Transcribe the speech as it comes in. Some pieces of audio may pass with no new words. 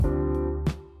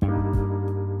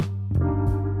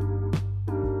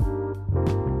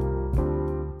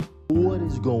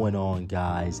going on,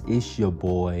 guys? It's your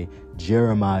boy,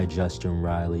 Jeremiah Justin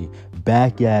Riley,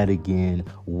 back at it again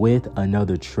with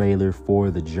another trailer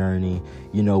for The Journey.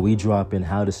 You know, we dropping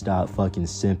How to Stop Fucking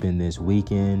Simping this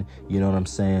weekend. You know what I'm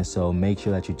saying? So make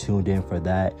sure that you tuned in for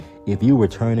that. If you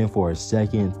returning for a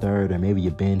second, third, or maybe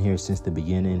you've been here since the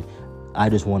beginning, I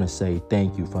just want to say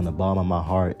thank you from the bottom of my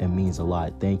heart. It means a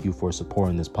lot. Thank you for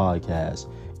supporting this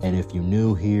podcast. And if you're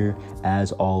new here,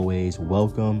 as always,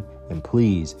 welcome. And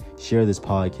please share this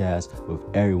podcast with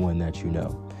everyone that you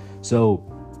know. So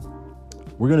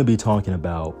we're going to be talking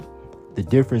about the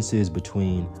differences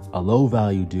between a low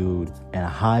value dude and a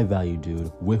high value dude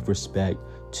with respect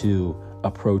to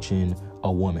approaching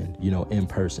a woman, you know, in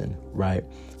person, right?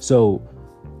 So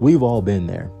we've all been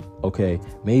there. Okay,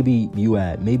 maybe you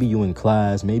in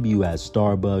class, maybe you at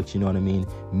Starbucks, you know what I mean?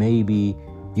 Maybe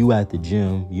you at the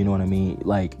gym, you know what I mean?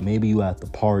 Like maybe you at the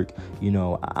park, you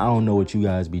know, I don't know what you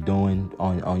guys be doing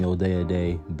on your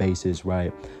day-to-day basis,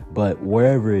 right? But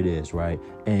wherever it is, right?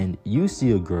 And you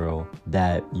see a girl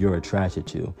that you're attracted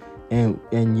to. And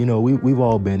you know, we've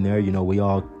all been there, you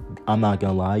know, I'm not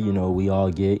gonna lie, you know, we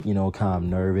all get, you know, kind of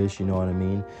nervous, you know what I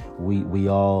mean? We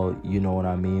all, you know what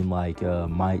I mean, like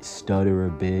might stutter a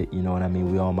bit, you know what I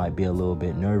mean? We all might be a little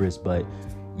bit nervous, but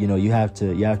you know, you have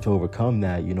to overcome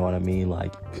that, you know what I mean?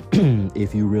 Like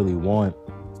if you really want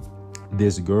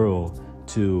this girl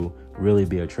to really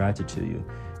be attracted to you,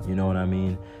 you know what I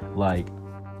mean? Like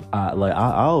I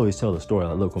always tell the story,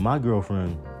 like, look, when my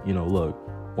girlfriend, you know, look,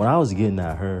 when I was getting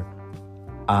at her,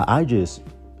 I just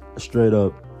straight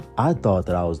up, I thought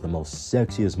that I was the most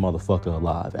sexiest motherfucker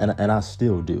alive, and I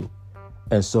still do.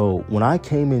 And so when I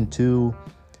came into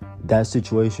that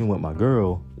situation with my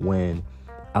girl, when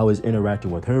I was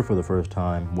interacting with her for the first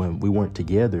time, when we weren't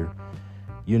together,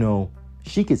 you know,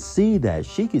 she could see that.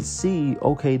 She could see,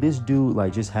 okay, this dude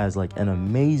like just has like an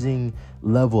amazing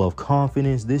level of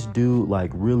confidence. This dude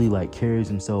like really like carries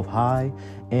himself high,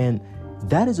 and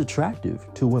that is attractive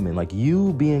to women. Like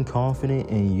you being confident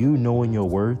and you knowing your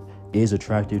worth is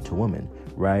attractive to women,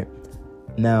 right?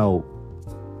 Now,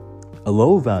 a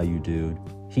low value dude,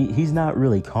 he's not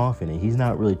really confident. He's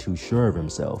not really too sure of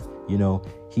himself. You know,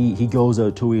 he goes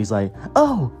up to her, he's like,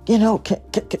 oh, you know,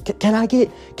 can I get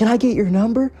your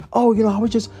number? Oh, you know, I was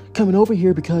just coming over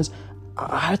here because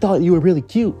I thought you were really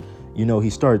cute. You know, he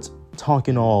starts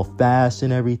talking all fast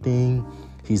and everything.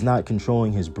 He's not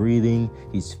controlling his breathing.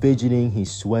 He's fidgeting,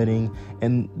 he's sweating.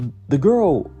 And the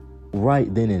girl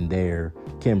right then and there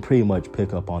can pretty much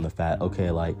pick up on the fact, okay,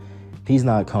 like he's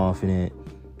not confident,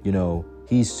 you know,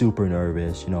 he's super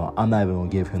nervous, you know, I'm not even gonna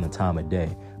give him the time of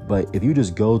day. But if you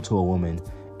just go to a woman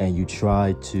and you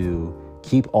try to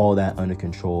keep all that under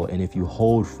control, and if you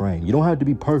hold frame, you don't have to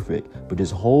be perfect, but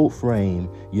just hold frame,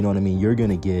 you know what I mean, you're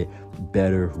gonna get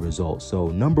better results. So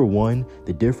number one,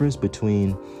 the difference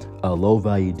between a low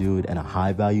value dude and a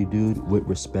high value dude with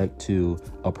respect to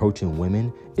approaching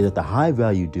women is that the high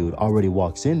value dude already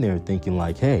walks in there thinking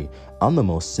like, hey, I'm the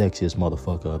most sexiest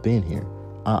motherfucker up in here.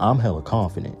 I'm hella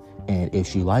confident. And if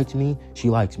she likes me, she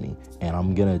likes me. And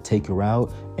I'm going to take her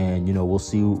out and, you know, we'll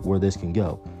see where this can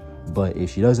go. But if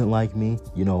she doesn't like me,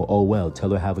 you know, oh, well, tell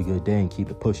her have a good day and keep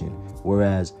it pushing.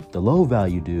 Whereas the low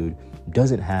value dude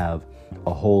doesn't have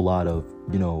a whole lot of,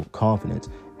 you know, confidence.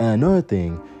 And another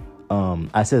thing,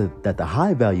 I said that the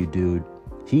high value dude,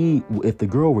 if the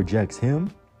girl rejects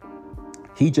him,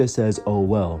 he just says, oh,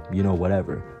 well, you know,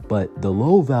 whatever. But the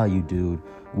low value dude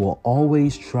will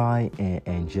always try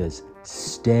and just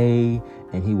stay,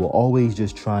 and he will always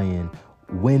just try and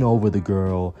win over the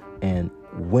girl and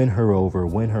win her over,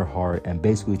 win her heart, and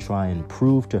basically try and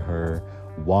prove to her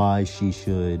why she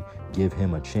should give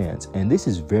him a chance. And this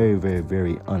is very, very,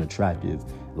 very unattractive,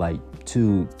 like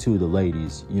to the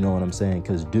ladies, you know what I'm saying?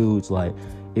 Because dudes, like,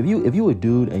 if you a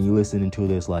dude and you listening to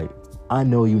this, like, I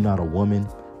know you're not a woman,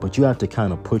 but you have to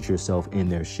kind of put yourself in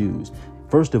their shoes.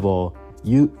 First of all,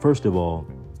 you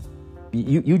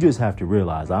just have to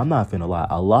realize, I'm not finna lie,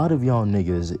 a lot of y'all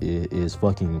niggas is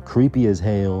fucking creepy as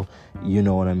hell, you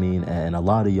know what I mean? And a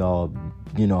lot of y'all,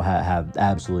 you know, have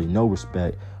absolutely no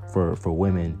respect for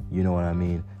women, you know what I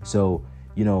mean? So,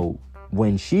 you know,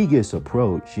 when she gets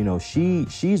approached, you know, she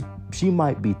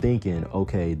might be thinking,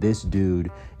 okay, this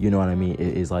dude, you know what I mean,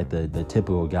 is like the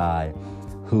typical guy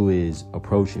who is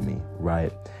approaching me,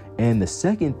 right? And the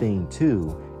second thing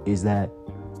too is that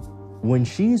when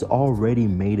she's already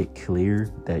made it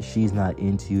clear that she's not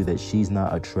into you, that she's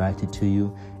not attracted to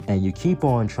you, and you keep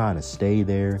on trying to stay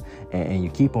there and you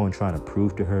keep on trying to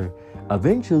prove to her,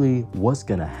 eventually what's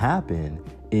gonna happen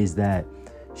is that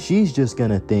she's just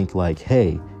gonna think like,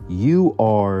 hey, you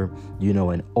are,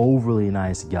 an overly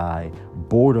nice guy,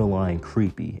 borderline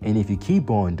creepy. And if you keep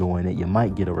on doing it, you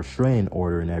might get a restraining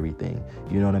order and everything.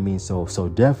 You know what I mean? So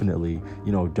definitely,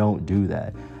 don't do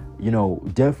that.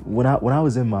 When I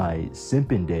was in my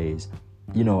simping days,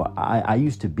 I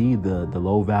used to be the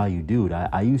low value dude.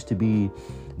 I used to be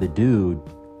the dude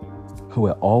who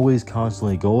would always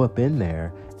constantly go up in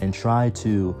there and try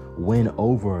to win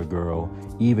over a girl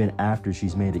even after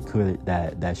she's made it clear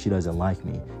that she doesn't like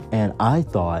me. And I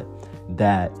thought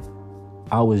that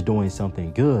I was doing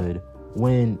something good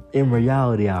when in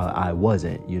reality I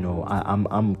wasn't.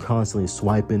 I'm constantly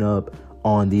swiping up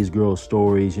on these girls'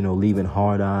 stories, leaving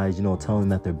hard eyes, telling them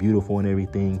that they're beautiful and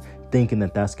everything, thinking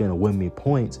that that's gonna win me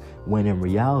points, when in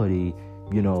reality,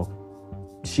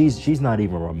 she's not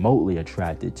even remotely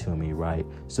attracted to me, right?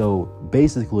 So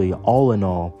basically, all in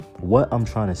all, what I'm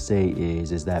trying to say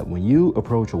is that when you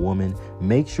approach a woman,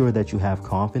 make sure that you have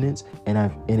confidence,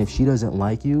 and if she doesn't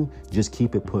like you, just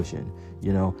keep it pushing.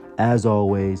 As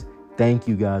always, thank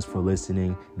you guys for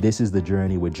listening. This is The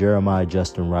Journey with Jeremiah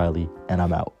Justin Riley, and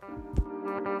I'm out.